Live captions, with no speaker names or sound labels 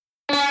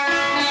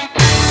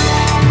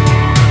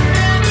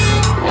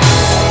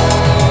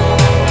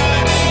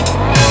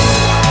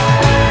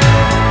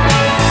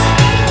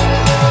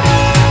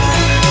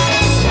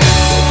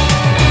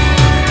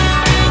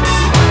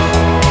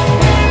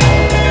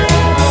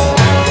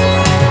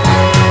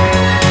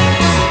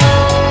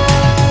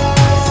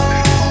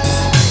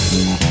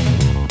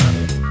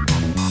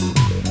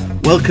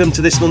Welcome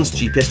to this month's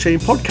GPS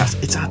Training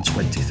Podcast. It's our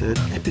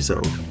 23rd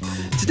episode.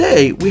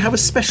 Today we have a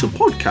special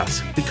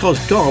podcast because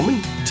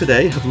Garmin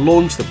today have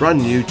launched the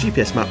brand new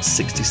GPS Map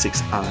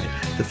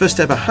 66i, the first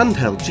ever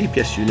handheld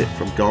GPS unit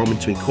from Garmin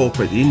to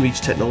incorporate the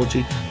InReach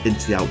technology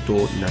into the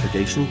outdoor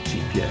navigational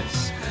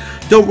GPS.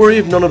 Don't worry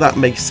if none of that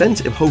makes sense,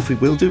 it hopefully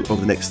will do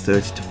over the next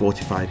 30 to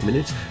 45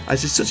 minutes.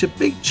 As it's such a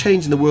big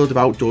change in the world of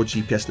outdoor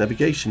GPS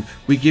navigation,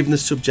 we're giving the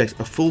subject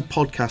a full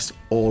podcast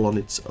all on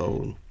its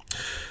own.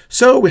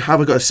 So we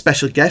have got a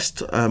special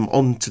guest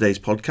on today's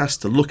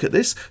podcast to look at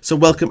this. So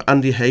welcome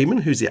Andy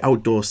Heyman, who's the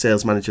outdoor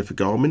sales manager for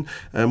Garmin,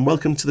 and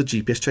welcome to the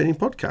GPS Training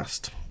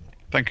Podcast.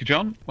 Thank you,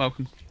 John.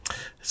 Welcome.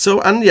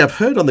 So Andy, I've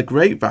heard on the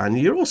grapevine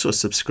you're also a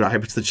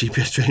subscriber to the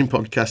GPS Training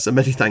Podcast, so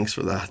many thanks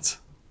for that.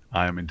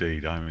 I am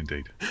indeed.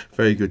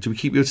 Very good. Do we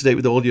keep you up to date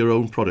with all your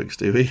own products,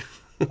 do we?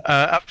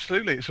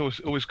 Absolutely. It's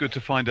always good to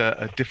find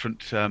a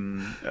different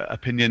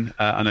opinion.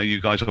 I know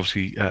you guys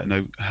obviously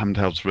know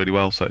handhelds really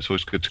well, so it's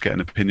always good to get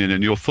an opinion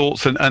and your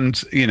thoughts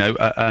and you know,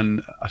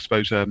 and I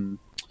suppose a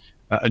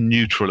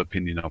neutral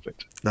opinion of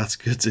it. That's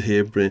good to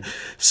hear, Brian.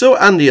 So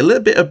Andy, a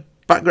little bit of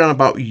background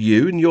about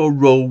you and your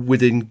role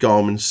within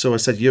Garmin. So I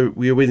said you're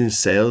within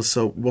sales.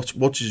 So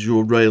what does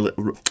your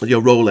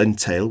role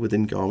entail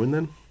within Garmin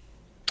then?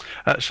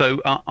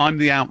 So I'm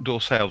the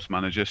outdoor sales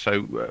manager,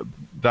 so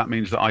that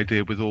means that I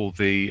deal with all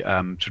the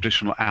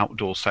traditional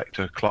outdoor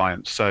sector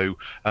clients. So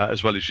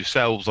as well as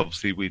yourselves,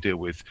 obviously we deal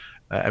with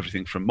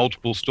everything from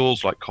multiple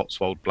stores like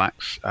Cotswold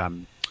Blacks,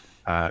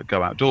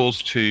 Go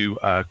Outdoors, to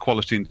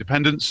quality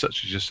independents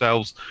such as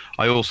yourselves.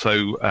 I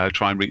also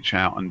try and reach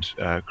out and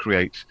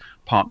create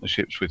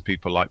partnerships with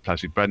people like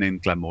Plasy Brennan,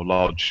 Glenmore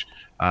Lodge,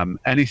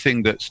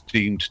 anything that's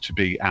deemed to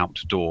be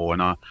outdoor.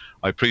 And I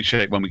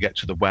appreciate when we get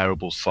to the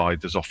wearable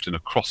side, there's often a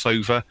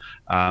crossover,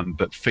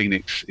 but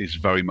Phoenix is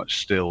very much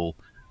still,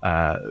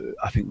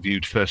 I think,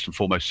 viewed first and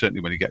foremost,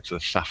 certainly when you get to the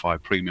Sapphire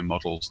premium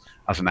models,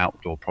 as an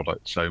outdoor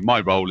product. So my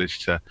role is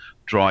to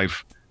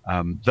drive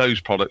those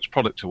products,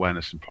 product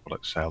awareness and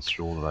product sales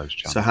through all of those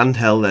channels. So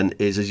handheld then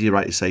is, as you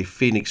rightly say,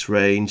 Phoenix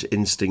range,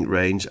 Instinct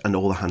range, and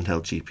all the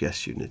handheld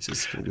GPS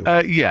units.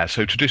 Yeah,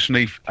 so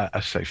traditionally, I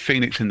say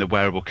Phoenix in the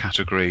wearable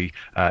category,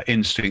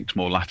 Instinct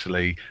more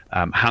latterly,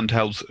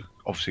 handhelds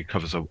obviously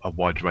covers a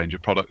wide range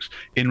of products.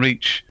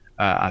 InReach,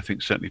 I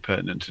think certainly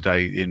pertinent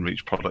today, the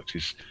InReach product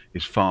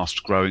is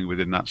fast growing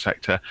within that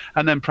sector,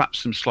 and then perhaps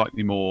some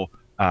slightly more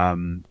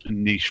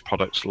niche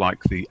products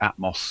like the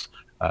Atmos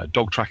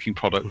dog tracking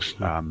products.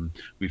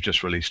 We've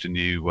just released a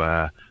new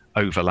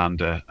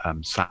Overlander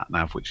sat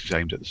nav, which is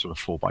aimed at the sort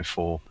of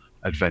 4x4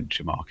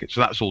 adventure market. So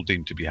that's all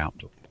deemed to be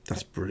outdoor.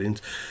 That's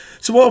brilliant.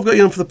 So what I've got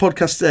you on for the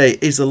podcast today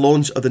is the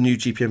launch of the new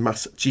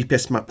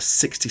GPS Map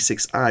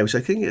 66i, which I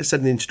think I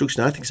said in the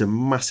introduction, I think is a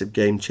massive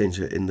game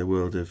changer in the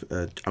world of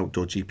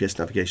outdoor GPS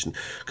navigation.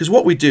 Because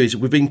what we do is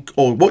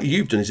what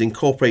you've done is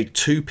incorporate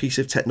two pieces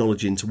of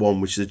technology into one,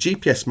 which is the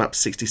GPS Map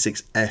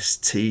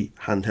 66ST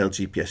handheld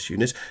GPS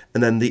unit,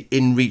 and then the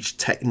InReach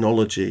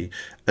technology.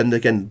 And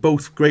again,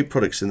 both great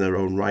products in their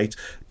own right,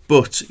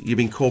 but you've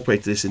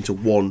incorporated this into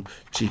one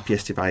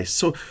GPS device.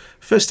 So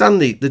first,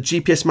 Andy, the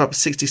GPS Map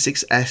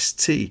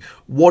 66ST,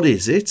 what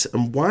is it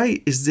and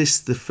why is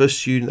this the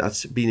first unit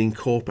that's been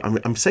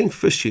incorporated? I'm saying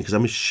first unit because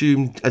I'm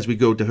assumed as we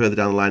go further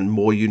down the line,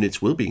 more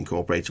units will be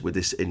incorporated with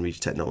this InReach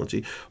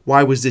technology.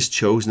 Why was this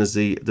chosen as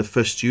the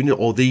first unit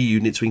or the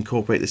unit to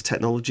incorporate this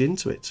technology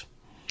into it?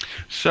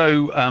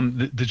 So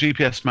the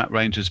GPS Map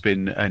range has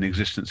been in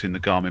existence in the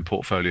Garmin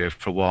portfolio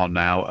for a while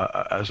now,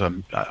 as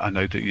I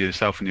know that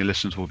yourself and your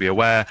listeners will be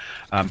aware.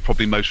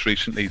 Probably most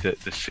recently the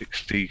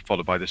 60,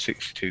 followed by the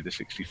 62, the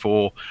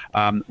 64,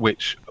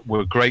 which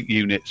were great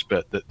units,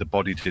 but the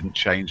body didn't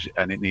change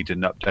and it needed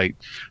an update.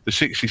 The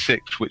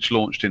 66, which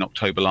launched in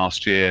October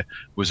last year,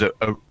 was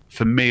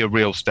for me a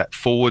real step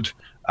forward.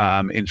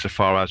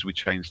 Insofar as we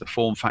changed the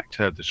form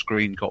factor, the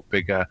screen got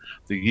bigger,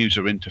 the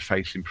user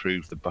interface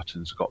improved, the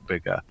buttons got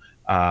bigger.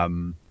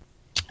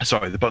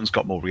 The buttons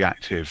got more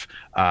reactive,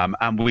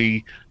 and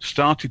we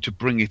started to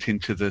bring it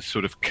into the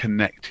sort of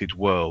connected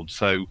world.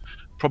 So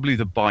probably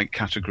the bike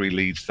category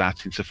leads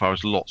that insofar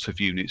as lots of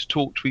units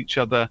talk to each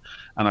other,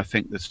 and I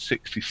think the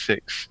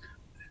 66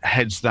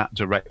 heads that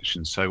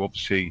direction. So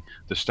obviously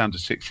the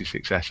standard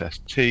 66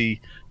 SST,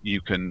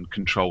 you can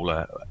control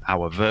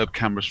our Verb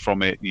cameras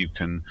from it, you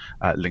can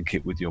link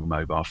it with your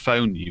mobile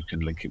phone, you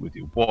can link it with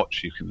your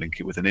watch, you can link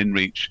it with an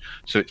InReach.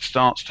 So it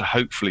starts to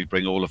hopefully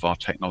bring all of our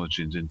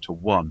technologies into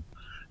one.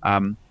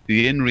 The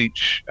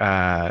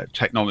InReach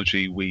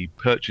technology, we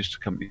purchased a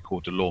company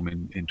called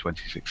DeLorme in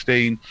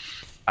 2016.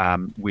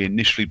 We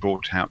initially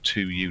brought out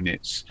two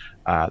units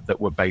that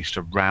were based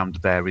around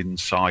their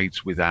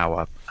insides with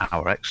our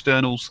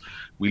externals.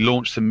 We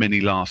launched the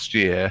Mini last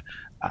year,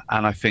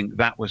 and I think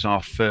that was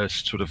our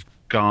first sort of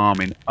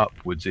Garmin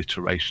upwards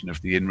iteration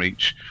of the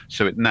InReach.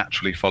 So it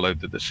naturally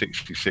followed that the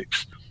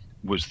 66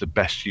 was the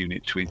best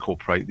unit to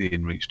incorporate the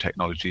InReach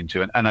technology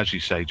into. And as you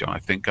say, John, I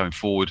think going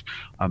forward,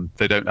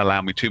 they don't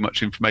allow me too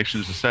much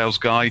information as a sales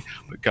guy,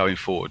 but going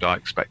forward, I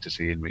expect to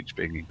see InReach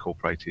being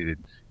incorporated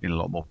in a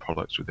lot more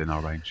products within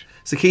our range.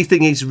 So the key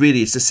thing is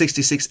really it's the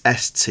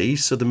 66ST.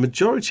 So the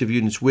majority of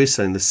units we're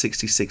selling the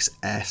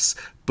 66S,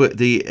 but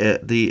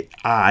the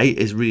I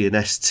is really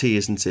an ST,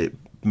 isn't it?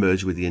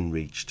 Merged with the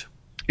InReach.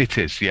 It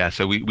is, yeah.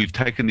 So we've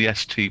taken the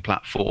ST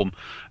platform.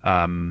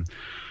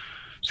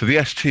 So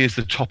the ST is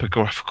the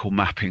topographical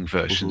mapping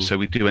version. So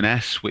we do an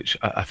S, which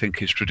I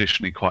think is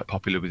traditionally quite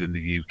popular within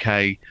the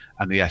UK,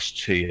 and the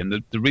ST. And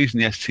the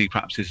reason the ST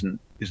perhaps isn't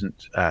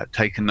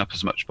taken up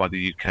as much by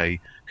the UK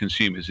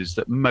consumers is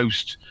that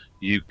most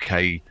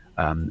UK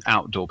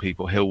outdoor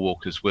people, hill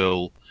walkers,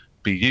 will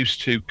be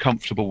used to,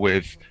 comfortable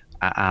with,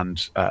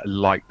 and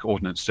like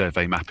Ordnance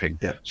Survey mapping.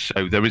 Yeah.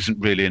 So there isn't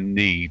really a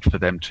need for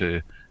them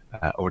to,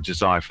 or a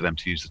desire for them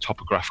to use the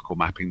topographical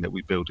mapping that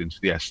we build into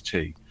the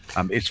ST.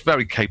 It's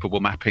very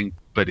capable mapping,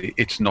 but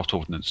it's not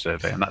Ordnance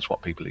Survey, and that's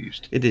what people are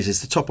used to. It is.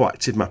 It's the top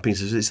active mapping.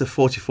 It's the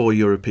 44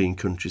 European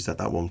countries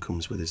that one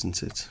comes with,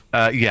 isn't it?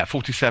 Yeah,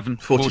 47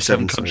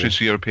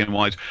 countries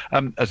European-wide.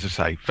 As I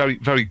say, very,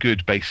 very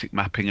good basic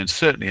mapping, and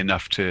certainly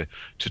enough to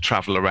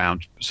travel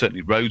around,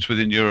 certainly roads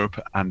within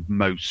Europe and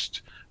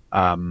most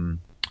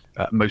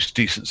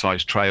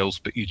decent-sized trails,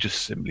 but you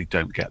just simply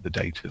don't get the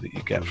data that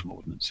you get from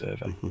Ordnance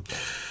Survey.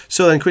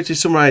 So then, quickly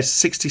summarise,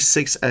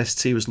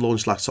 66ST was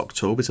launched last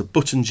October. It's a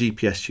button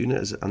GPS unit,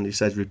 as Andy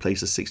said,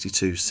 replaced the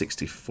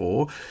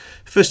 6264.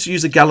 First to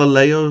use the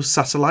Galileo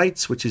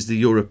satellites, which is the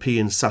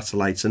European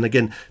satellites. And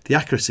again, the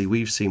accuracy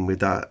we've seen with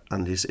that,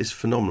 Andy, is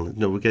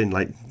phenomenal. We're getting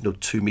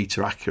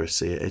 2-metre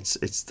accuracy.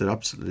 They're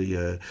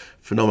absolutely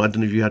phenomenal. I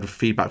don't know if you had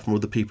feedback from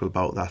other people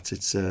about that.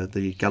 It's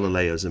the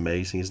Galileo is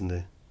amazing, isn't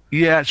it?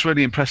 Yeah, it's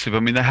really impressive.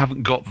 I mean, they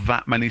haven't got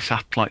that many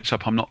satellites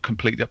up. I'm not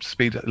completely up to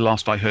speed.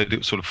 Last I heard, it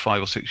was sort of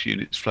 5 or 6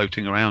 units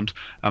floating around.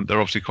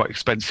 They're obviously quite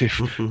expensive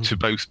to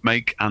both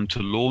make and to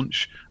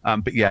launch.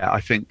 But yeah,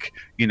 I think,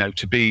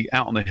 to be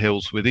out on the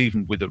hills with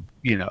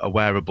a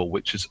wearable,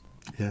 which is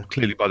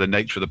clearly by the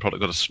nature of the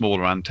product got a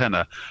smaller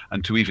antenna,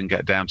 and to even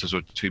get down to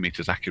sort of 2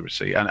 meters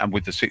accuracy. And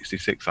with the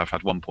 66, I've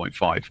had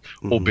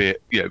 1.5,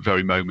 albeit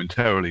very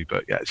momentarily.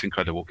 But yeah, it's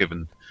incredible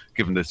given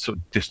the sort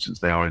of distance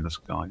they are in the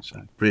sky.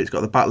 So brilliant. It's got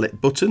the backlit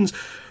buttons,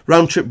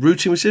 round trip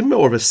routing, which is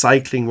more of a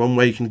cycling one,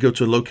 where you can go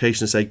to a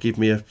location and say, give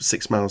me a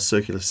 6-mile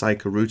circular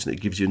cycle route, and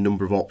it gives you a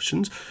number of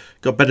options.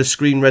 Got better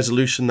screen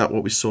resolution than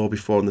what we saw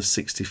before on the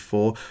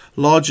 64.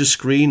 Larger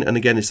screen, and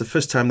again, it's the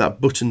first time that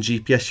button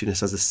GPS unit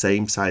has the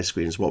same size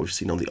screen as what we've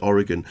seen on the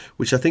Oregon,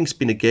 which I think has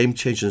been a game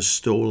changer and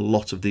stole a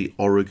lot of the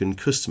Oregon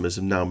customers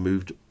have now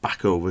moved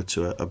back over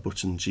to a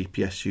button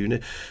GPS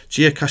unit.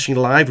 Geocaching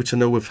Live, which I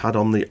know we've had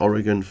on the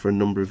Oregon for a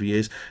number of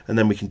years, and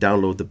then we can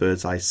download the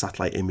bird's eye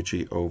satellite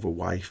imagery over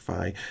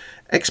Wi-Fi.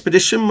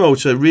 Expedition mode,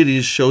 so it really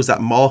just shows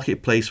that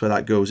marketplace where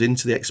that goes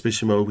into the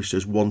expedition mode, which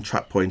does one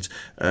track point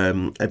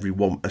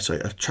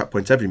a track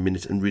point every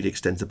minute, and really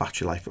extends the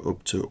battery life for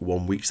up to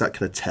 1 week. So that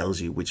kind of tells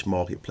you which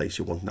marketplace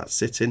you're wanting that to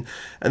sit in.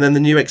 And then the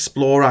new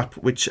Explore app,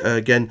 which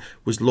again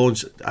was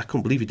launched, I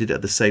can't believe you did it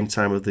at the same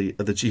time of the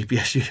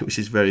GPS unit, which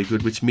is very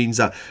good, which means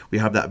that we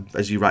have that,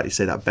 as you rightly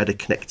say, that better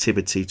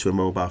connectivity to a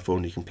mobile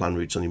phone. You can plan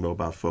routes on your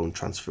mobile phone,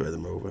 transfer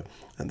them over,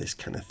 and this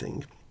kind of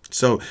thing.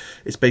 So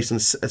it's based on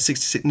a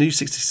new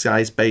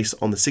 66 based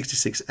on the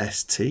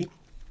 66ST,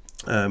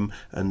 and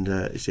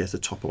it's the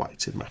topo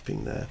active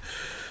mapping there.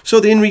 So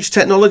the InReach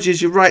technology,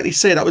 as you rightly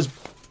say, that was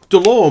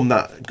DeLorme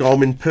that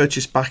Garmin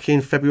purchased back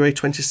in February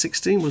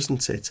 2016,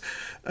 wasn't it?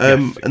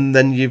 Yes. And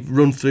then you've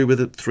run through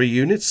with it 3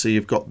 units. So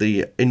you've got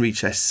the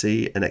InReach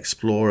SC and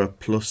Explorer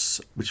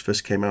Plus, which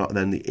first came out, and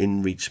then the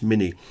InReach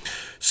Mini.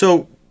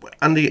 So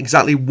Andy,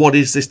 exactly what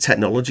is this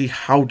technology?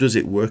 How does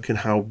it work, and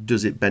how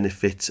does it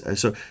benefit?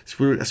 So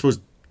I suppose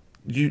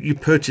you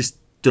purchased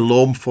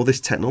DeLorme for this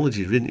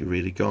technology, didn't you?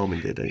 Really,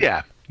 Garmin did, didn't you?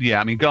 Yeah.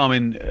 I mean,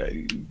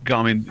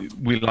 Garmin,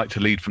 we like to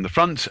lead from the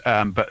front,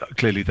 but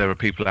clearly there are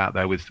people out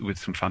there with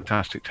some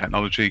fantastic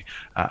technology,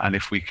 and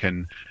if we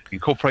can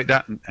incorporate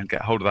that and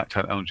get hold of that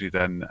technology,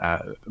 then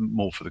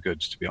more for the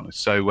goods, to be honest.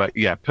 So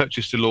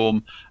purchased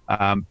DeLorme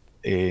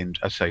in,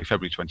 as I say,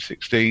 February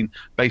 2016,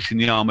 based in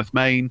Yarmouth,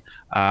 Maine,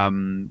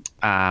 and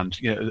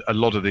a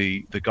lot of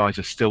the guys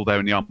are still there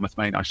in Yarmouth,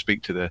 Maine. I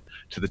speak to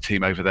the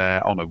team over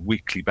there on a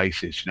weekly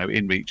basis.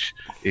 InReach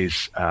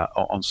is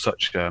on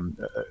such an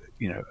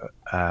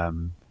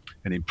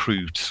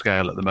improved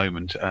scale at the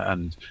moment,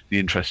 and the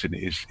interest in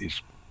it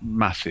is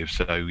massive.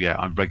 So yeah,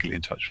 I'm regularly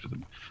in touch with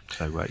them.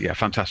 So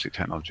fantastic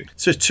technology.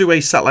 So it's two-way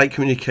satellite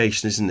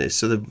communication, isn't it?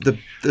 So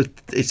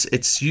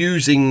it's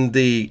using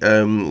the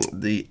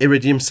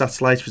Iridium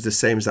satellite, which is the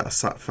same as that a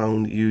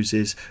SatPhone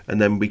uses,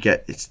 and then we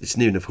get it's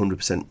near enough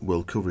 100%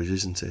 world coverage,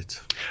 isn't it?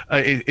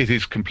 It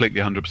is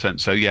completely 100%.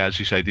 So yeah, as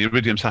you say, the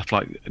Iridium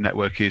satellite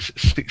network is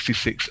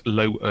 66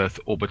 low Earth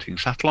orbiting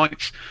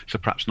satellites. So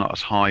perhaps not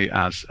as high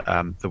as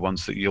the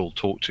ones that you'll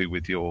talk to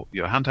with your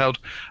handheld,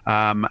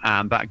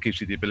 and that gives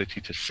you the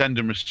ability to send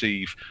and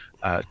receive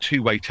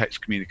two-way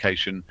text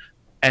communication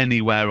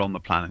anywhere on the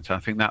planet. I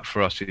think that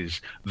for us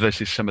is,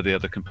 versus some of the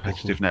other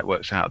competitive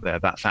networks out there,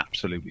 that's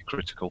absolutely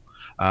critical.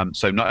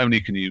 So not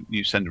only can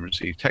you send and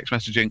receive text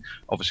messaging,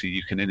 obviously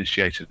you can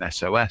initiate an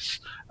SOS,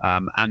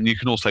 and you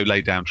can also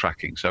lay down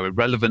tracking. So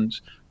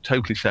irrelevant,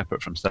 totally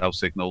separate from cell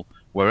signal,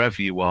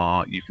 wherever you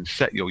are, you can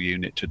set your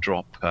unit to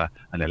drop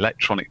an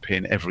electronic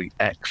pin every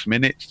X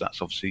minutes.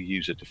 That's obviously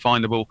user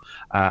definable.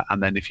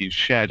 And then if you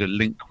shared a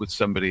link with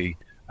somebody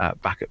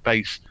back at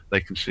base, they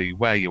can see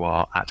where you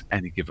are at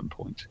any given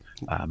point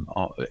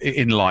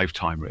in live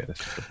time,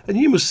 realistically. And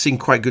you must have seen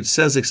quite good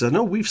sales, because I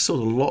know we've sold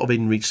a lot of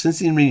InReach. Since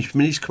the InReach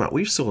Minis come out,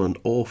 we've sold an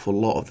awful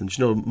lot of them.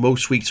 Do you know,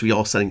 most weeks we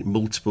are selling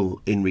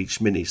multiple InReach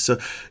Minis. So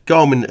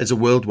Garmin, as a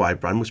worldwide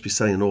brand, must be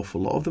selling an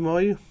awful lot of them,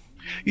 are you?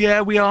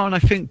 Yeah, we are. And I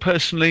think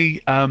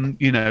personally,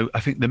 I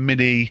think the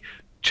Mini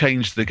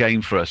changed the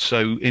game for us.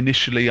 So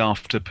initially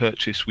after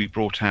purchase, we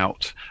brought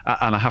out,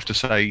 and I have to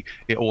say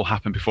it all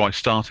happened before I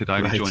started. I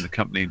only joined the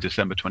company in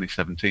December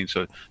 2017,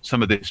 so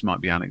some of this might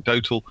be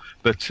anecdotal,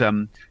 but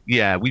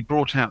we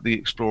brought out the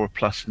Explorer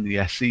Plus and the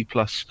SE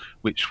Plus,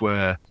 which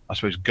were, I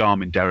suppose,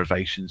 Garmin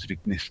derivations of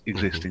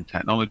existing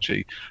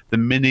technology. The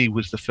Mini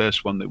was the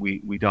first one that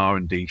we'd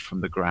R&D'd from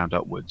the ground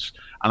upwards,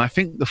 and I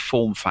think the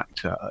form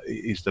factor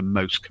is the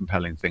most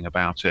compelling thing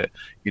about it.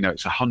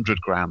 It's 100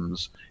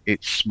 grams,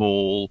 it's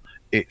small,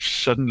 it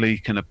suddenly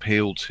can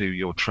appeal to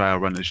your trail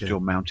runners, your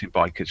mountain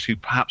bikers, who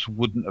perhaps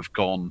wouldn't have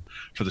gone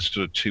for the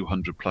sort of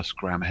 200 plus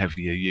gram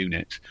heavier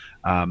unit.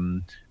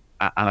 And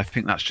I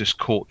think that's just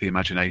caught the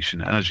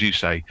imagination. And as you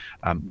say,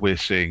 we're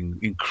seeing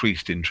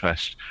increased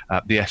interest.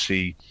 The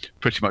SE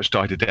pretty much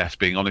died a death,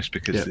 being honest,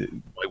 because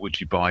why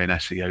would you buy an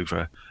SE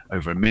over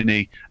a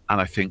Mini? And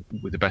I think,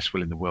 with the best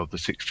will in the world, the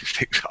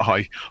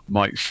 66i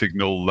might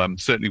signal,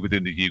 certainly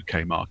within the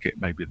UK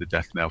market, maybe the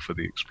death knell for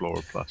the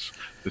Explorer Plus.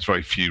 There's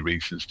very few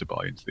reasons to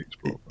buy into the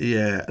Explorer Plus.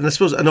 Yeah, and I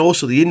suppose, and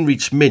also the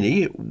InReach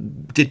Mini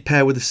did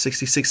pair with the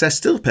 66S,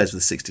 still pairs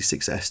with the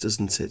 66S,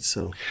 doesn't it?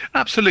 So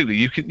absolutely,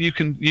 you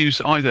can use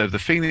either the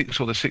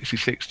Phoenix or the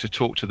 66 to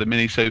talk to the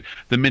Mini. So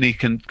the Mini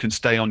can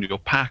stay on your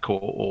pack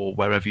or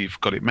wherever you've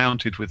got it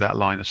mounted with that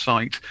line of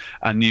sight,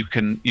 and you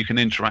can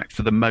interact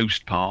for the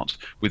most part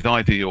with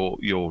either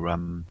your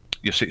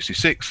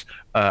 66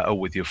 or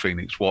with your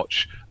Phoenix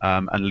watch,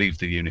 and leave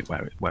the unit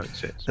where it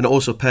sits. And it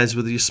also pairs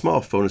with your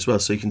smartphone as well,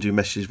 so you can do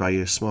messages via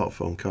your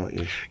smartphone, can't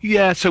you?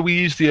 Yeah, so we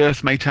use the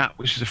Earthmate app,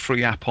 which is a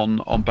free app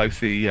on both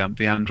the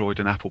Android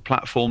and Apple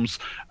platforms.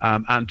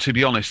 And to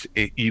be honest,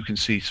 you can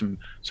see some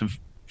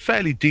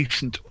fairly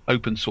decent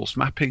open source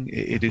mapping.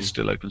 It is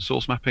still open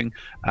source mapping,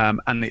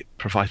 and it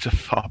provides a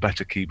far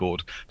better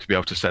keyboard to be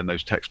able to send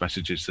those text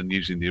messages than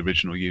using the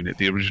original unit.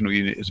 The original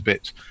unit is a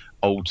bit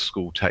old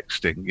school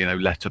texting,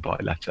 letter by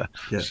letter.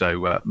 Yeah.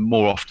 So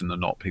more often than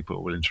not,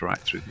 people will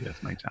interact through the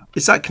Earthmate app.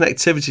 It's that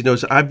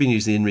connectivity. I've been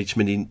using the InReach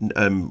Mini,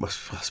 I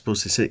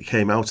suppose since it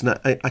came out, and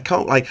I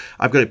can't,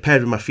 I've got it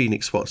paired with my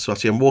Phoenix watch. So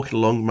actually I'm walking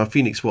along, my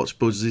Phoenix watch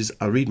buzzes,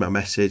 I read my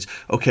message,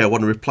 okay, I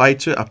want to reply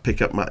to it, I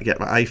get my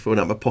iPhone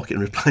out of my pocket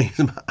and reply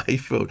to my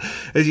iPhone.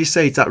 As you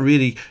say, it's that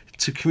really,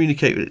 to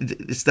communicate,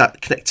 it's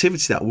that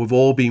connectivity that we've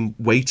all been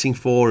waiting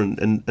for,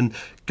 and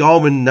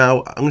Garmin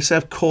now, I'm going to say,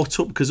 have caught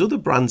up, because other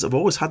brands have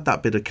always had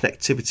that bit of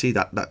connectivity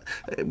that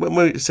when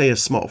we say a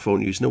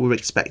smartphone user, we're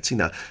expecting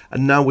that,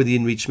 and now with the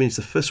InReach Mini, it's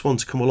the first one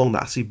to come along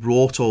that actually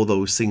brought all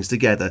those things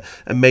together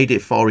and made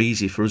it far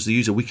easier for us, the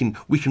user. We can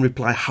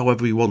reply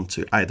however we want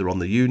to, either on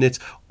the unit,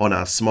 on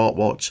our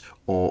smartwatch,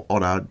 or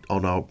on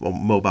our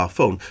mobile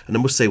phone. And I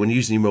must say, when you're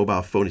using your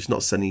mobile phone, it's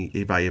not sending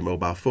it via your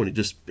mobile phone.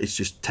 It's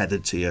just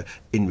tethered to your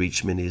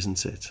InReach Mini,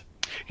 isn't it?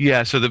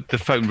 Yeah, so the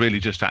phone really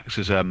just acts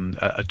as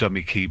a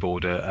dummy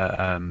keyboard,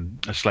 a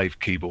slave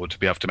keyboard, to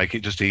be able to make it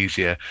just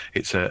easier.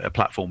 It's a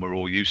platform we're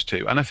all used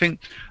to, and I think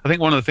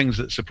one of the things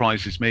that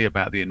surprises me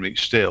about the InReach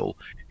still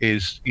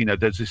is,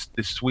 there's this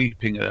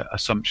sweeping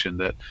assumption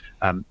that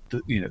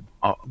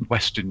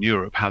Western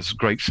Europe has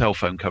great cell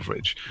phone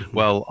coverage. Mm-hmm.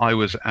 Well, I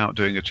was out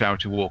doing a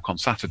charity walk on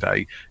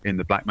Saturday in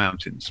the Black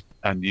Mountains,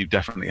 and you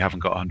definitely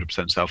haven't got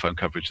 100% cell phone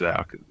coverage there,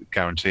 I can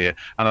guarantee it.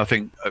 And I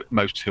think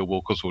most hill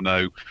walkers will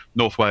know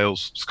North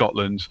Wales,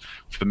 Scotland.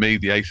 For me,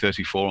 the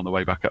A34 on the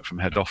way back up from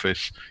head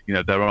office,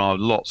 there are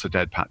lots of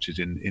dead patches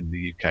in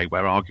the UK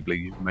where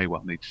arguably you may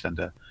well need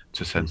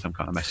to send some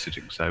kind of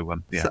messaging.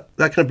 So So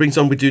that kind of brings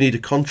on, we do need a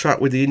contract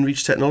with the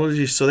InReach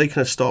technology, so they kind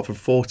of start from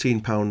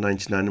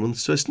 £14.99 a month,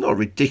 so it's not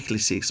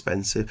ridiculously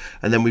expensive,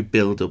 and then we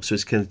build up, so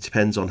it kind of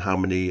depends on how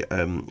many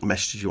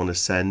messages you want to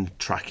send,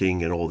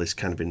 tracking and all this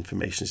kind of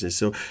information.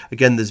 So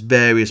again, there's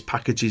various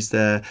packages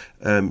there.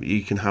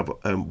 You can have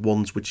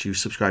ones which you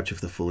subscribe to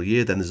for the full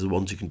year, then there's the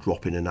ones you can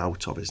drop in and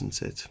out of,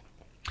 isn't it?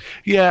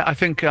 Yeah, I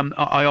think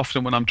I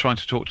often, when I'm trying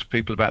to talk to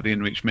people about the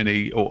InReach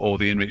Mini or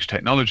the InReach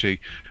technology,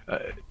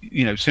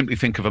 simply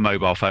think of a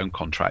mobile phone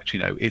contract.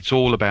 It's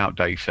all about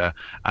data,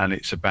 and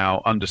it's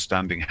about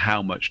understanding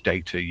how much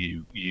data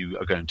you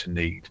are going to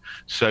need.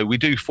 So we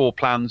do 4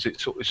 plans.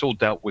 It's all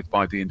dealt with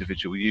by the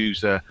individual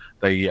user.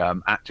 They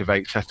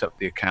activate, set up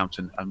the account,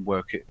 and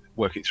work it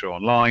through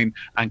online,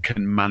 and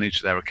can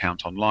manage their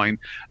account online.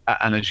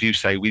 And as you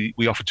say,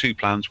 we offer 2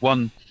 plans.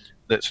 One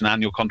that's an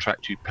annual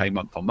contract you pay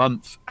month on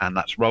month, and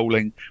that's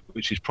rolling,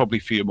 which is probably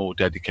for your more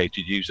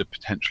dedicated user,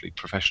 potentially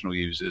professional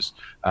users,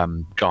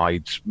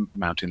 guides,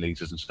 mountain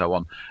leaders, and so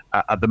on.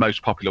 The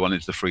most popular one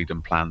is the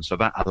Freedom Plan. So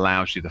that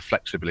allows you the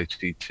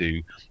flexibility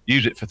to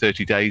use it for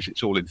 30 days.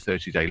 It's all in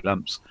 30-day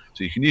lumps.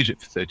 So you can use it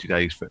for 30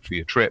 days for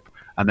your trip,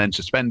 and then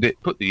suspend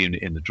it, put the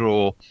unit in the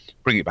drawer,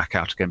 bring it back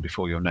out again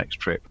before your next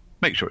trip,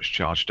 make sure it's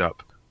charged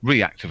up,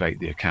 reactivate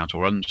the account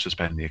or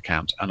unsuspend the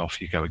account, and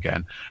off you go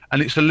again.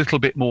 And it's a little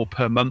bit more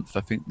per month.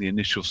 I think the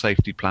initial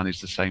safety plan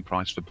is the same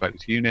price for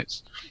both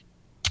units.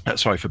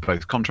 For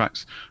both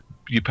contracts.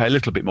 You pay a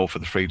little bit more for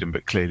the Freedom,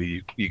 but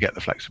clearly you get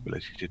the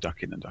flexibility to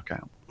duck in and duck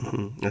out.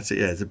 Mm-hmm. That's it.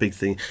 Yeah, it's a big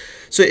thing.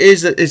 So it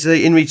is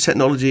the InReach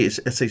technology.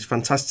 It's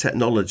fantastic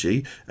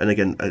technology, and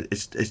again,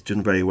 it's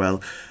done very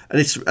well. And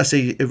it's, as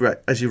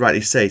you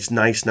rightly say, it's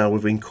nice now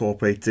we've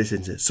incorporated this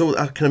into it. So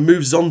that kind of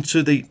moves on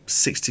to the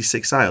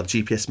 66i, or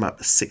GPS Map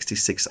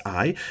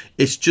 66i.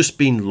 It's just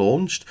been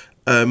launched.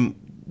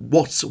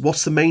 What's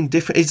the main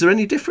difference? Is there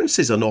any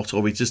differences or not,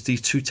 or is just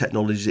these two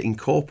technologies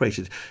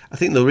incorporated? I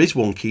think there is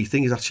one key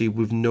thing, is actually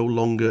we're no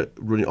longer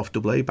running off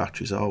AA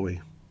batteries, are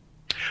we?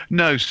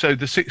 No, so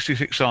the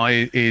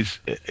 66i is,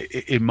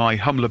 in my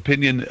humble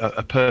opinion,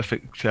 a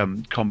perfect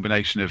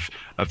combination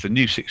of the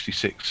new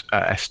 66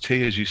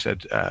 ST, as you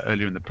said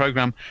earlier in the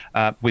programme,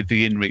 with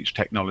the InReach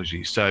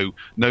technology. So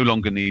no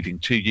longer needing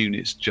 2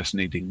 units, just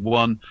needing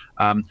 1.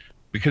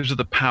 Because of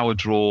the power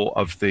draw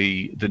of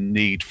the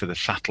need for the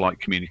satellite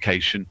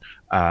communication,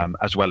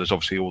 as well as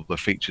obviously all the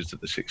features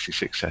that the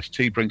 66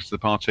 ST brings to the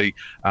party,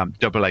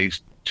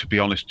 AA's, to be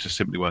honest, just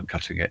simply weren't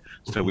cutting it.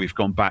 So we've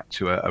gone back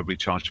to a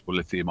rechargeable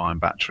lithium-ion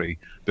battery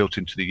built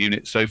into the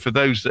unit. So for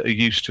those that are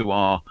used to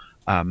our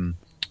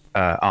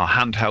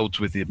handhelds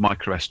with the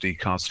micro SD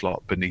card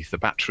slot beneath the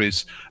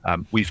batteries,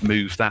 we've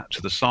moved that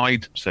to the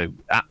side, so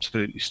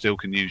absolutely still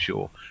can use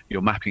your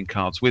mapping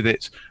cards with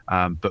it,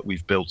 but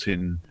we've built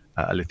in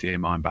a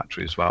lithium-ion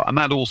battery as well, and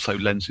that also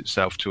lends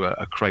itself to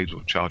a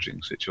cradle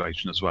charging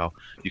situation as well.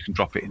 You can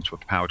drop it into a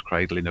powered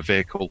cradle in a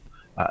vehicle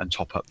and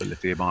top up the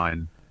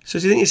lithium-ion. So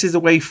do you think this is the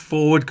way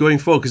forward going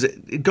forward? Because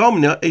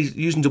Garmin is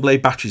using AA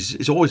batteries.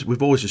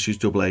 We've always just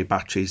used AA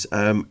batteries,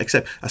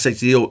 except I say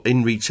the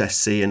InReach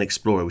SC and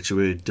Explorer, which are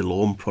really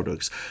DeLorme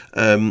products,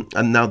 and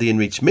now the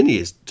InReach Mini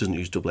doesn't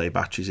use AA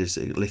batteries. It's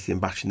a lithium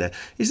battery in there.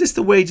 Is this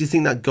the way? Do you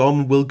think that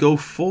Garmin will go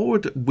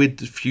forward with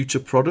future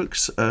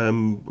products,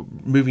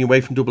 moving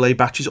away from AA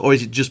batteries, or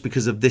is it just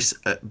because of this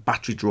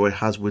battery draw it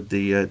has with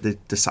the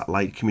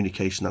satellite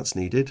communication that's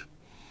needed?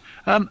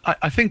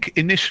 I think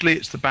initially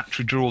it's the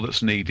battery draw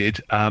that's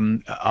needed.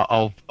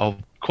 I'll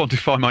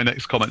quantify my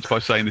next comments by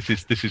saying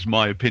this is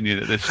my opinion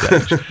at this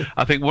stage.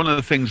 I think one of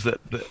the things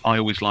that I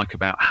always like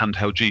about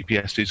handheld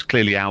GPS is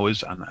clearly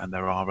ours, and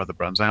there are other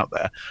brands out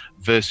there,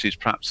 versus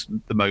perhaps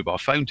the mobile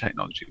phone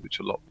technology, which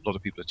a lot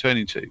of people are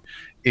turning to,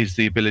 is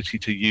the ability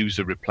to use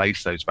or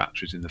replace those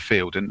batteries in the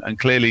field. And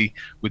clearly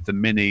with the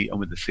Mini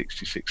and with the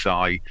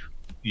 66i,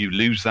 you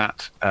lose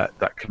that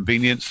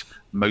convenience.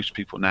 Most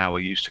people now are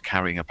used to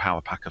carrying a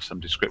power pack of some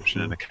description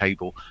and a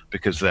cable,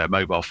 because their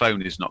mobile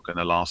phone is not going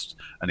to last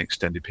an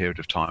extended period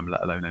of time,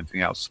 let alone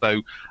anything else.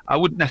 So I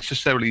wouldn't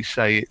necessarily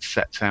say it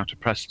sets out a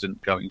precedent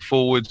going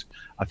forward.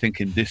 I think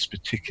in this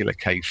particular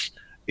case,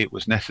 it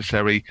was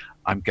necessary.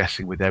 I'm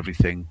guessing with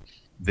everything,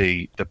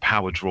 the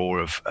power draw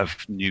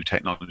of new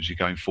technology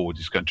going forward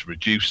is going to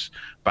reduce.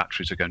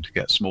 Batteries are going to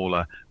get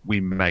smaller.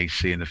 We may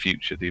see in the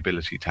future the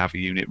ability to have a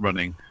unit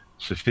running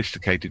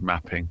sophisticated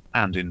mapping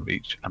and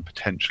InReach, and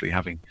potentially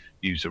having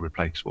user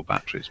replaceable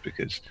batteries,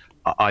 because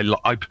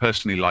I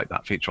personally like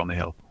that feature on the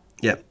hill.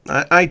 Yeah,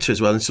 I too as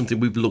well, and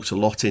something we've looked a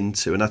lot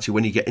into. And actually,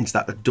 when you get into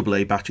that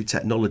AA battery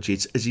technology,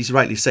 it's, as you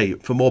rightly say,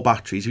 for more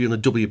batteries, if you're on a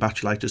W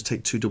battery life, just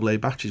take 2 AA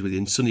batteries with you,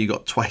 and suddenly you've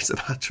got twice the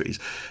batteries.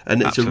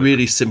 And it's a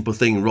really simple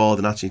thing,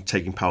 rather than actually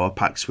taking power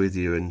packs with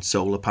you and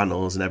solar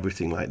panels and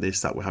everything like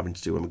this that we're having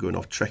to do when we're going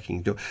off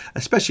trekking.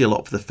 Especially a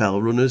lot for the fell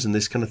runners and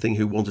this kind of thing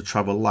who want to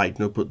travel light.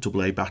 Put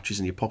AA batteries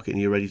in your pocket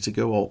and you're ready to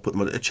go, or put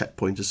them at a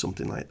checkpoint or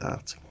something like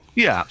that.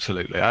 Yeah,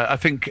 absolutely. I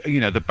think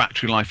the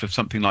battery life of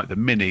something like the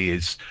Mini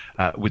is,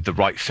 with the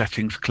right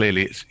settings.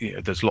 Clearly, it's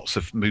there's lots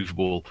of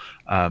movable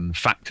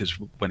factors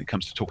when it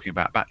comes to talking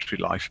about battery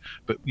life,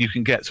 but you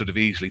can get sort of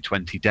easily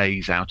 20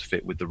 days out of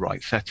it with the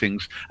right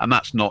settings, and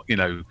that's not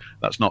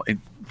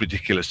in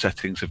ridiculous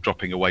settings of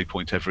dropping a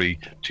waypoint every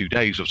 2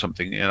 days or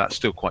something. That's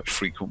still quite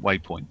frequent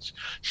waypoints.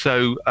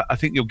 So I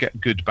think you'll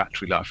get good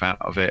battery life out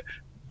of it.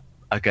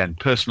 Again,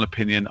 personal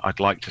opinion, I'd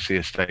like to see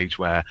a stage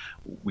where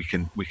we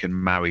can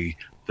marry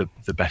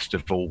the best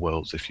of all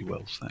worlds, if you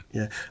will. So.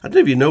 Yeah, I don't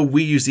know if you know,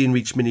 we use the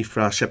InReach Mini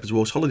for our Shepherd's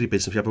Walk holiday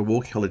business. We have a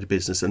walking holiday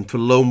business, and for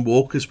lone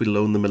walkers, we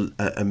loan them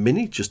a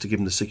Mini just to give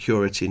them the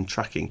security and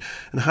tracking.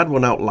 And I had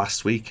one out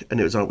last week, and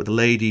it was out with a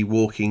lady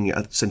walking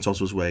at St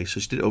Oswald's Way.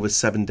 So she did it over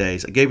 7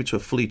 days. I gave it to her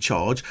fully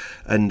charged,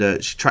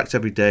 and she tracked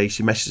every day.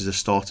 She messages her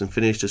start and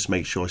finish just to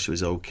make sure she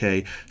was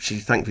okay. She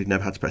thankfully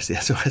never had to press the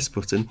SOS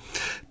button.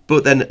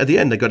 But then at the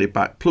end, I got it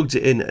back, plugged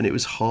it in, and it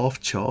was half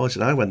charged.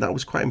 And I went, that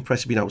was quite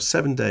impressive. Been out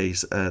 7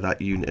 days,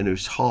 that unit, and it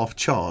was half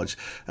charged.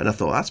 And I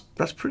thought,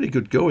 that's pretty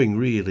good going,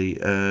 really.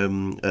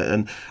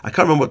 And I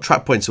can't remember what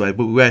track points were,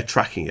 but we were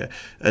tracking it.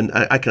 And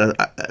I can,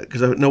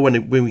 because I know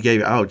when we gave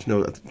it out,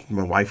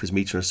 my wife was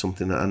meeting or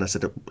something, and I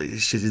said,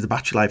 is the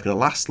battery life going to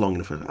last long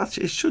enough?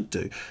 Actually, it should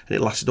do. And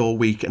it lasted all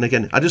week. And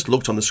again, I just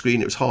looked on the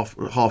screen, it was half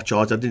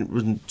charged.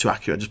 Wasn't too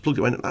accurate. I just plugged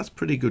it in. That's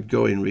pretty good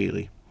going,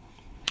 really.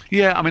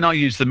 Yeah, I mean, I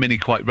use the Mini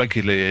quite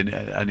regularly,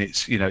 and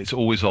it's it's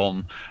always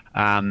on,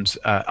 and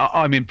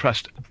I'm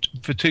impressed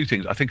for two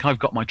things. I think I've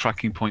got my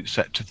tracking point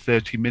set to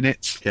 30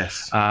 minutes.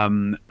 Yes.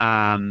 And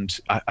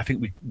I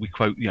think we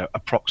quote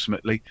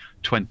approximately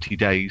 20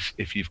 days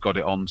if you've got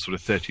it on sort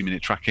of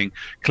 30-minute tracking.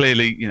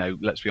 Clearly,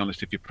 let's be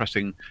honest, if you're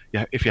pressing,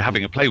 if you're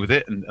having a play with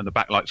it and the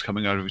backlight's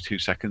coming over every 2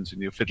 seconds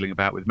and you're fiddling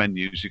about with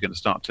menus, you're going to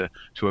start to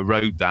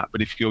erode that.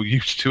 But if you're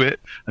used to it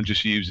and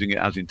just using it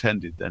as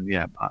intended, then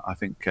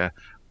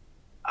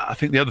I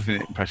think the other thing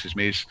that impresses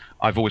me is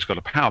I've always got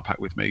a power pack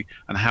with me,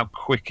 and how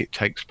quick it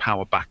takes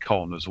power back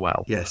on as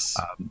well. Yes.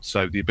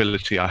 So the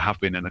ability, I have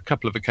been in a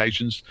couple of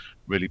occasions,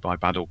 really by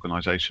bad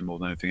organisation more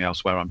than anything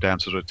else, where I'm down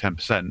to sort of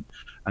 10%,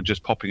 and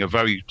just popping a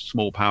very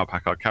small power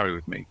pack I carry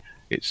with me,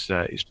 it's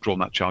drawn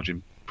that charge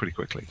in pretty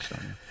quickly.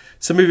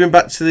 So moving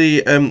back to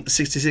the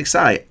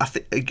 66i, I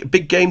think a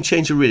big game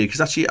changer really,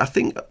 because actually I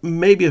think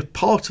maybe a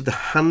part of the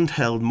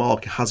handheld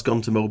market has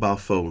gone to mobile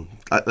phone.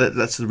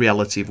 That's the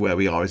reality of where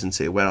we are,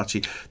 isn't it? Where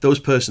actually those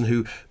person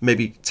who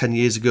maybe 10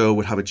 years ago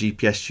would have a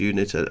GPS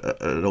unit,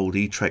 an old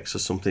E-Trex or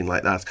something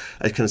like that,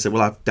 I kind of say,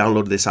 well, I've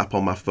downloaded this app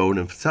on my phone,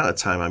 and for that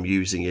time I'm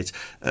using it.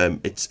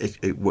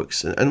 It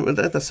works, and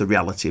that's the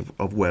reality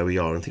of where we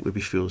are. I think we'd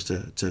be fools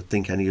to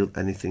think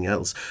anything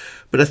else.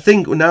 But I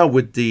think now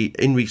with the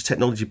InReach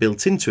technology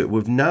built into it,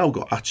 we've now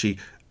got actually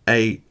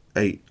a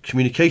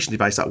communication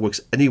device that works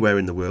anywhere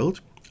in the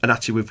world. And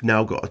actually, we've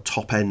now got a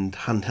top-end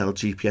handheld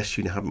GPS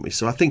unit, haven't we?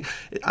 So I think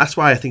that's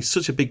why I think it's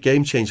such a big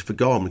game changer for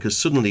Garmin, because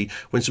suddenly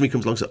when somebody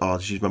comes along and says, "Oh, I'll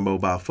just use my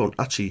mobile phone,"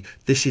 actually,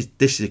 this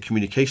is a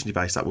communication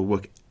device that will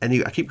work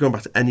anywhere. I keep going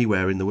back to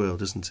anywhere in the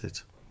world, isn't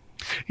it?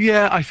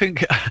 Yeah, I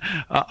think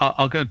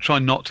I'll go and try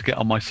not to get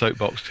on my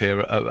soapbox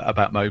here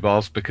about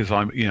mobiles, because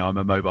I'm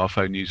a mobile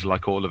phone user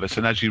like all of us,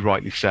 and as you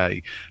rightly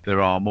say,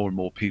 there are more and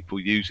more people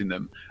using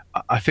them.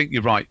 I think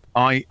you're right.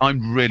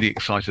 I'm really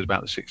excited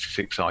about the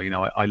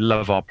 66i. I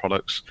love our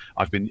products.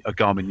 I've been a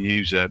Garmin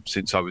user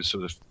since I was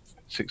sort of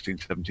 16,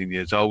 17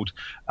 years old.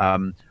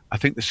 I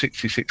think the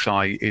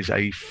 66i is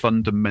a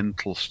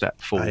fundamental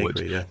step forward.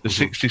 I agree, yeah. The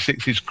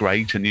 66 is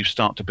great, and you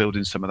start to build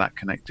in some of that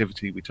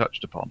connectivity we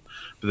touched upon.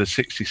 But the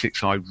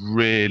 66i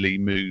really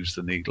moves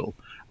the needle.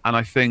 And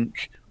I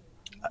think,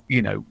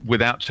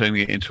 without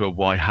turning it into a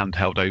why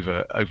handheld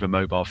over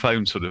mobile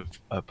phone sort of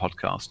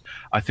podcast,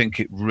 I think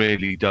it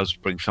really does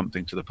bring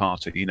something to the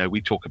party.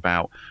 We talk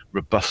about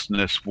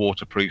robustness,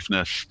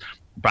 waterproofness,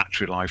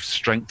 battery life,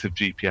 strength of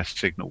GPS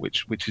signal,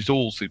 which is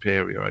all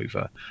superior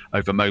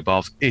over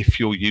mobiles if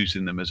you're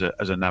using them as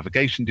a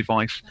navigation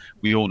device.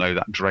 We all know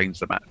that drains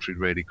the battery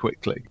really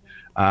quickly.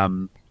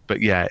 But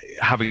yeah,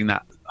 having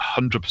that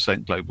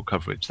 100% global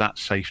coverage, that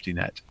safety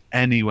net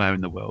anywhere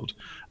in the world.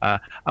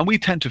 And we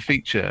tend to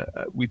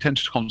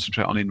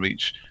concentrate on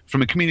InReach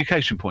from a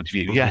communication point of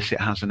view. Mm-hmm. Yes, it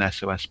has an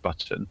SOS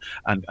button,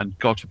 and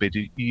God forbid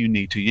you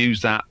need to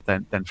use that,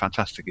 then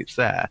fantastic, it's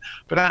there.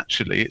 But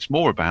actually, it's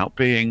more about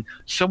being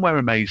somewhere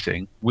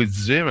amazing with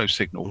zero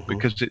signal, mm-hmm.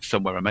 because it's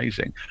somewhere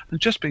amazing, and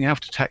just being able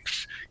to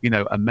text,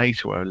 a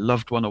mate or a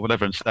loved one or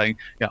whatever, and saying,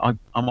 "Yeah,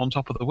 I'm on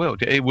top of the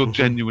world." It will mm-hmm.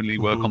 genuinely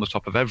work mm-hmm. on the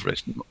top of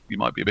Everest. You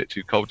might be a bit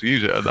too cold to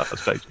use it at that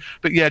stage,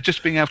 but yeah,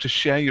 just being able to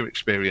share your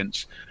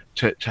experience.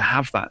 To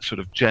have that sort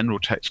of general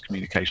text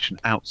communication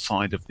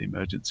outside of the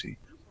emergency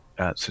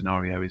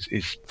scenario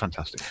is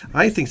fantastic.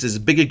 I think there's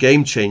bigger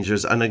game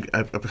changers, and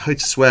I hate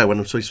to swear when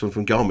I'm talking to someone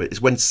from Garmin, is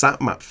when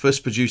SatMap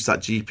first produced that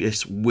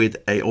GPS with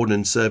a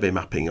ordnance survey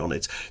mapping on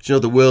it. Do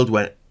the world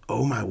went,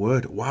 oh my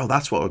word, wow,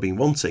 that's what we've been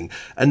wanting.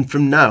 And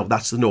from now,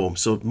 that's the norm.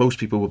 So most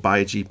people will buy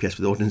a GPS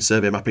with ordnance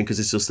survey mapping because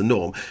it's just the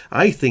norm.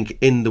 I think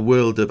in the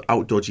world of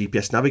outdoor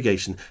GPS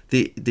navigation,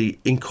 the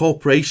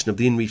incorporation of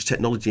the InReach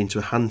technology into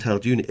a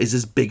handheld unit is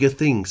as big a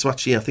thing. So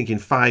actually, I think in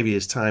 5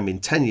 years' time, in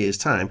 10 years'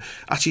 time,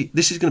 actually,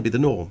 this is going to be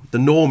the norm. The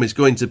norm is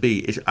going to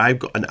be, I've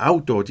got an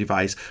outdoor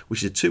device,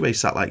 which is a two-way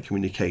satellite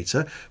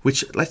communicator,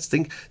 which, let's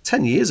think,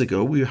 10 years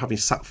ago, we were having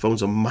sat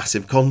phones on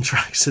massive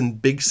contracts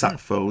and big sat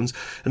phones.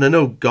 And I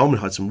know Garmin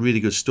had some really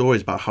good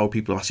stories about how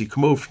people actually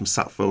come over from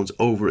sat phones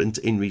over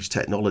into InReach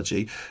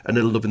technology, and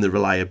they're loving the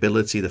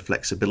reliability, the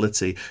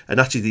flexibility, and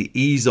actually the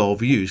ease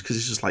of use, because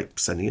it's just like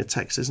sending a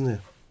text, isn't it?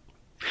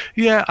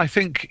 Yeah, I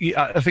think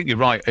you're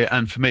right.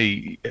 And for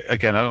me,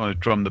 again, I don't want to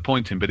drum the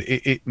point in, but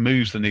it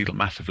moves the needle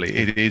massively.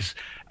 It is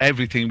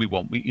everything we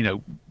want.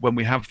 When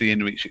we have the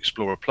InReach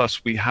Explorer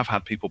Plus, we have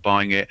had people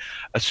buying it,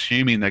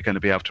 assuming they're going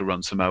to be able to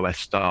run some OS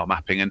style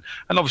mapping. And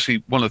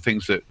obviously, one of the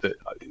things that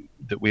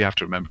we have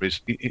to remember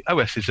is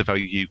OS is a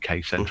very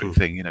UK-centric mm-hmm.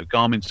 thing.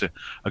 Garmin's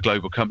a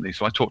global company.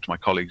 So I talk to my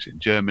colleagues in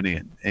Germany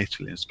and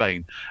Italy and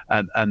Spain,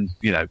 and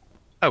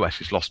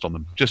OS is lost on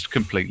them just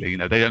completely. You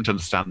know, they don't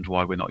understand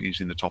why we're not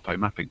using the topo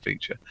mapping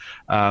feature.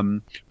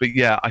 But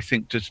yeah, I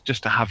think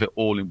just to have it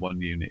all in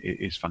one unit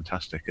is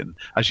fantastic. And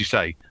as you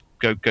say,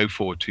 go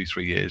forward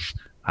 2-3 years,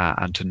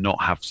 and to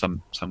not have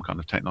some kind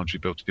of technology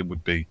built in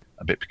would be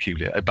a bit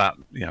peculiar.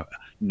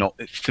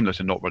 It's similar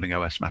to not running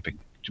OS mapping.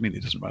 Do you mean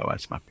it doesn't run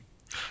OS mapping?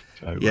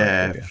 So,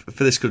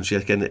 for this country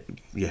again,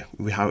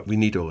 we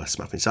need OS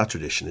mapping. It's our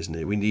tradition, isn't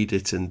it? We need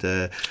it, and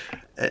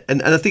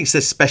I think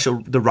it's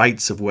the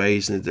rights of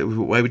ways,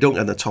 and where we don't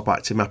get the top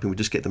active mapping, we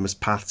just get them as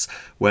paths,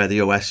 where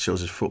the OS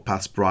shows us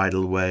footpaths,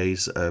 bridle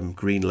ways,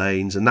 green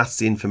lanes, and that's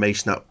the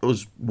information that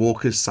us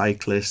walkers,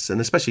 cyclists,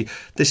 and especially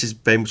this is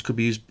very much could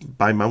be used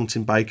by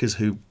mountain bikers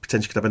who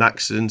potentially could have an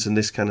accident and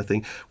this kind of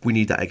thing. We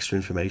need that extra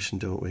information,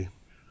 don't we?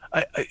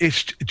 Do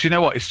you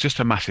know what? It's just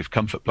a massive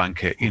comfort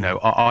blanket. You know,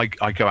 I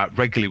go out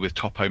regularly with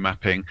topo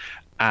mapping,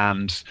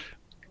 and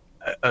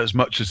as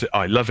much as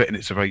I love it and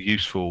it's a very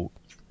useful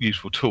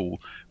tool,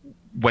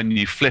 when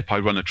you flip, I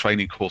run a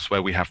training course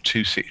where we have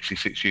 2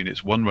 66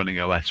 units, one running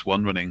OS,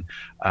 one running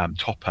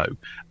topo,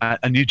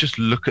 and you just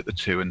look at the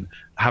two, and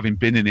having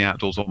been in the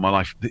outdoors all my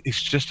life,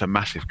 it's just a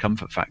massive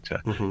comfort factor.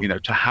 You know,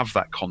 to have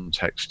that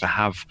context, to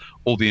have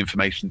all the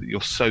information that you're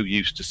so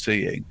used to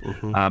seeing,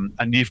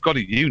 and you've got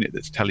a unit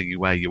that's telling you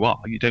where you are.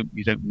 You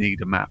don't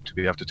need a map to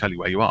be able to tell you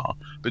where you are,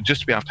 but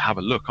just to be able to have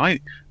a look.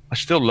 I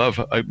still love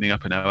opening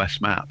up an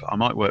OS map. I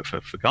might work for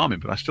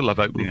Garmin, but I still love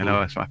opening an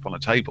OS map on a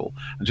table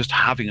and just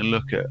having a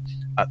look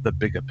at the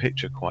bigger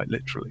picture, quite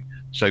literally.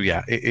 So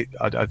yeah,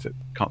 I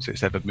can't say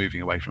it's ever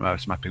moving away from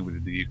OS mapping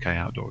within the UK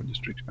outdoor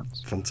industry, to be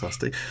honest.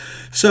 Fantastic.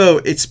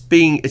 So it's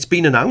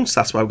been announced.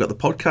 That's why we've got the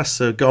podcast.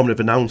 So Garmin have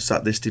announced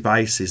that this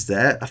device is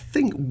there. I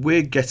think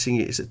we're getting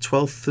it. Is it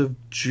 12th of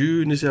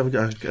June? Is it? Have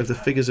the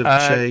figures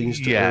have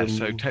changed? Yeah.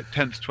 So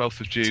 10th, 12th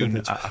of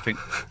June. I think.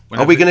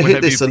 Are we going to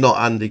hit this or not,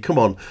 Andy? Come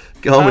on,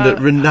 Garmin are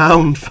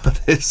renowned for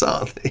this,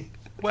 aren't they?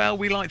 Well,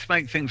 we like to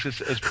make things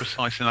as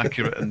precise and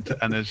accurate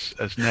and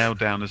as nailed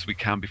down as we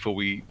can before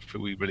we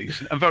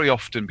release. And very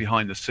often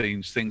behind the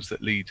scenes, things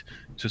that lead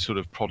to sort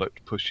of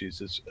product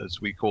pushes,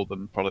 as we call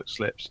them, product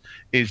slips,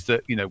 is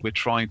that, you know, we're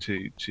trying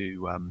to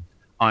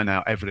iron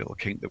out every little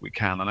kink that we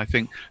can. And I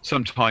think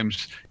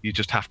sometimes you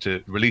just have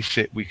to release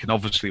it. We can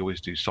obviously always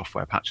do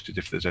software patches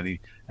if there's any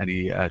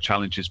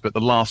challenges. But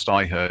the last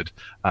I heard,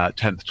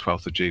 10th,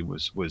 12th of June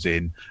was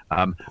in.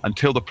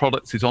 Until the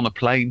product is on a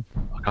plane,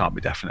 I can't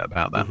be definite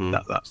about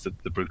that. That's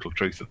the brutal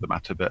truth of the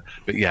matter. But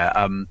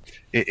yeah,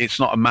 it's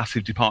not a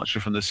massive departure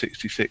from the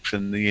 66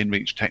 and the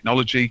InReach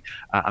technology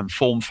and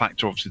form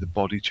factor. Obviously, the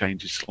body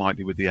changes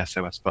slightly with the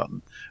SOS button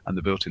and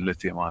the built-in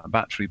lithium-ion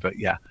battery. But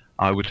yeah,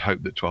 I would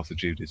hope that 12th of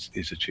June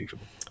is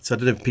achievable. So I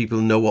don't know if people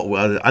know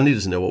Andy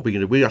doesn't know what we're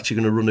going to do. We're actually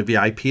going to run a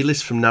VIP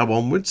list from now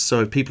onwards.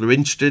 So if people are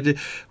interested,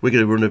 we're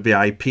going to run a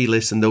VIP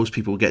list, and those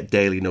people will get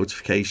daily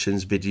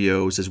notifications,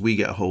 videos as we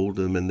get a hold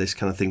of them, and this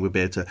kind of thing. We'll be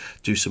able to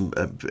do some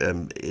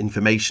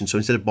information. So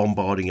instead of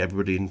bombarding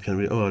everybody and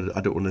kind of, I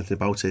don't want anything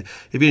about it,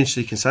 if you're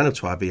interested, you can sign up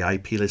to our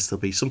VIP list.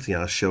 There'll be something in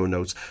our show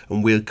notes,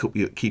 and we'll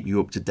keep you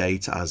up to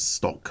date as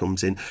stock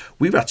comes in.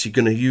 We're actually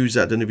going to use,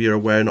 I don't know if you're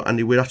aware or not,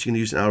 Andy, we're actually going to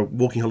use it in our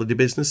walking holiday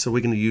business. So we're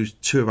going to use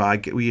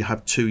we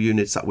have 2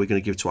 units that we're going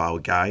to give to our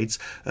guides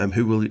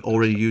who will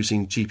already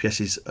using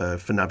GPSs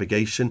for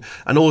navigation,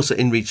 and also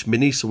InReach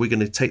Mini. So we're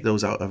going to take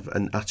those out of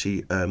and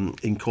actually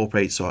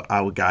incorporate, so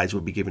our guides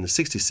will be given a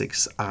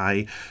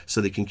 66i so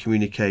they can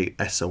communicate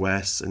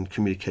SOS and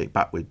communicate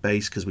back with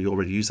base, because we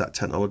already use that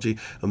technology,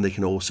 and they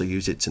can also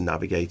use it to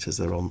navigate as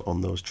they're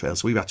on those trails.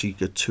 So we've actually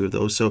got 2 of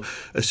those. So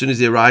as soon as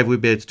they arrive, we'll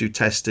be able to do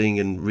testing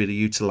and really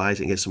utilize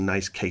it and get some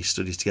nice case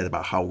studies together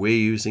about how we're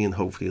using, and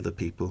hopefully other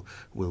people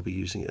will be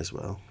using it as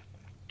well.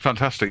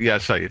 Fantastic. Yeah,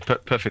 so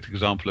perfect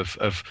example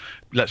of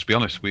let's be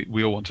honest,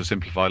 we all want to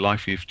simplify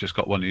life. You've just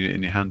got one unit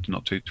in your hand,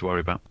 not 2 to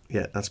worry about.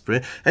 Yeah, that's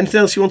brilliant. Anything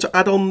else you want to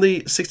add on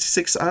the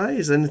 66i?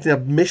 Is there anything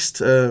I've missed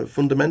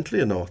fundamentally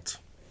or not?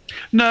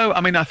 No, I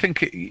mean, I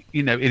think it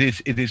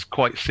is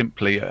quite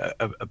simply a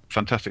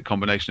fantastic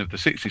combination of the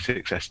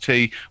 66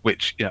 ST,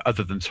 which, you know,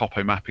 other than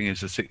topo mapping,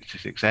 is the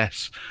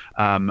 66S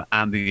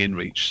and the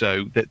InReach.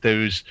 So that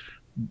there is.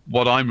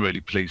 What I'm really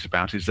pleased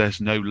about is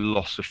there's no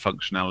loss of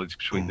functionality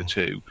between the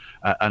two,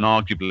 and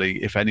arguably,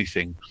 if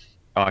anything,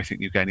 I think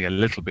you're gaining a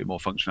little bit more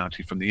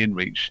functionality from the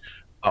InReach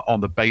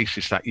on the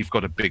basis that you've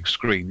got a big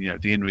screen. You know,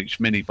 the InReach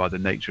Mini, by the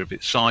nature of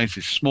its size,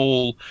 is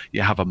small.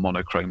 You have a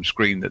monochrome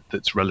screen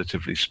that's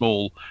relatively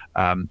small.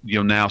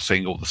 You're now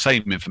seeing all the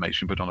same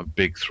information, but on a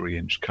big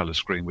 3-inch color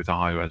screen with a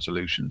high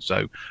resolution.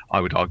 So I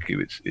would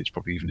argue it's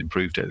probably even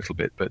improved it a little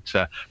bit. But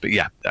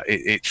yeah,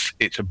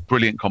 it's a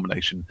brilliant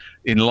combination.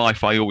 In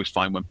life, I always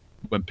find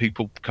when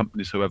people,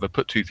 companies, whoever,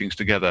 put 2 things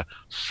together,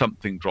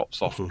 something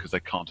drops off because they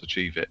can't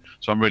achieve it.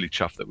 So I'm really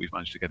chuffed that we've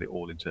managed to get it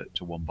all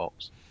into one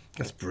box.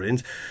 That's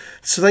brilliant.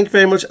 So thank you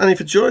very much, Annie,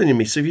 for joining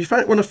me. So if you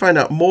want to find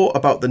out more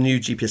about the new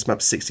GPS Map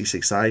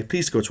 66i,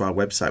 please go to our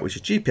website, which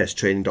is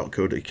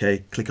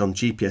gpstraining.co.uk, click on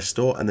GPS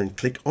Store, and then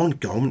click on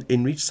Garmin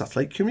InReach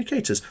Satellite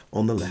Communicators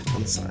on the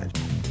left-hand side.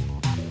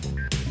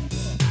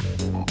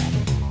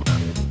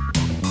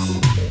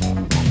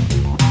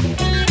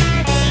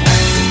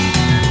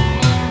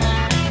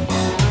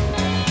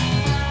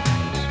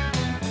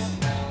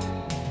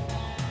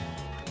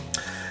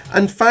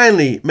 And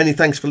finally, many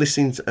thanks for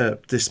listening to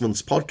this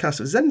month's podcast. If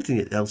there's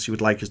anything else you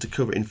would like us to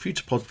cover in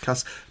future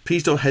podcasts,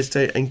 please don't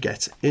hesitate and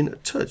get in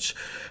touch.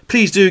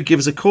 Please do give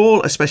us a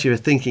call, especially if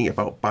you're thinking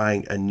about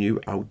buying a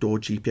new outdoor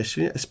GPS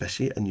unit,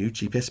 especially a new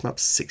GPS Map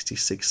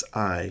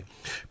 66i.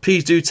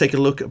 Please do take a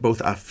look at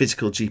both our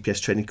physical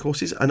GPS training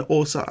courses and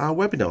also our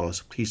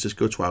webinars. Please just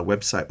go to our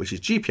website, which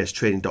is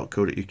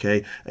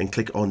gpstraining.co.uk, and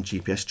click on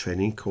GPS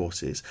training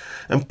courses.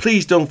 And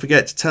please don't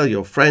forget to tell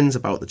your friends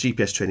about the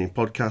GPS training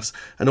podcast,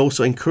 and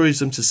also encourage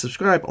them to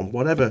subscribe on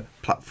whatever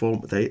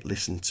platform they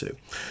listen to.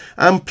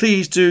 And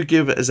please do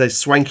give us a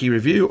swanky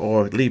review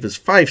or leave us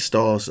 5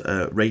 stars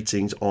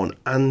ratings on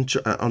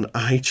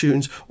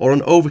iTunes or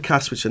on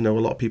Overcast, which I know a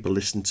lot of people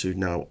listen to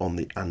now on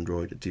the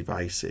Android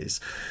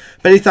devices.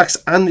 Many thanks,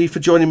 Andy, for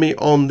joining me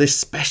on this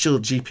special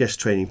GPS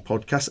training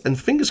podcast, and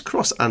fingers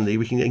crossed, Andy,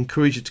 we can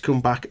encourage you to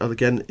come back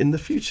again in the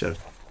future.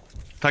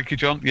 Thank you,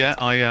 John. Yeah,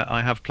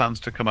 I have plans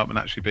to come up and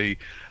actually be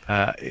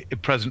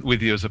present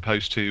with you as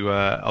opposed to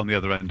on the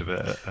other end of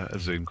a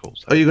Zoom call.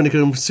 So. Are you going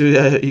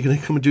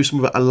to come and do some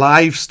of our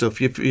live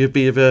stuff?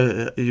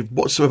 You've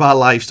watched some of our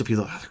live stuff. You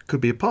thought I could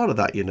be a part of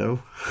that, you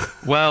know.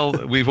 Well,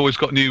 we've always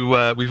got new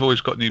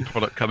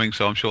product coming,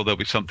 so I'm sure there'll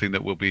be something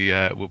that we'll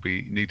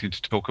be needing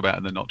to talk about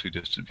in the not too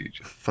distant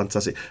future.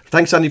 Fantastic.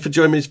 Thanks, Andy, for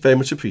joining me. It's very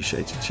much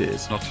appreciated.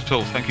 Cheers. Not at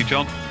all. Thank you,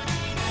 John.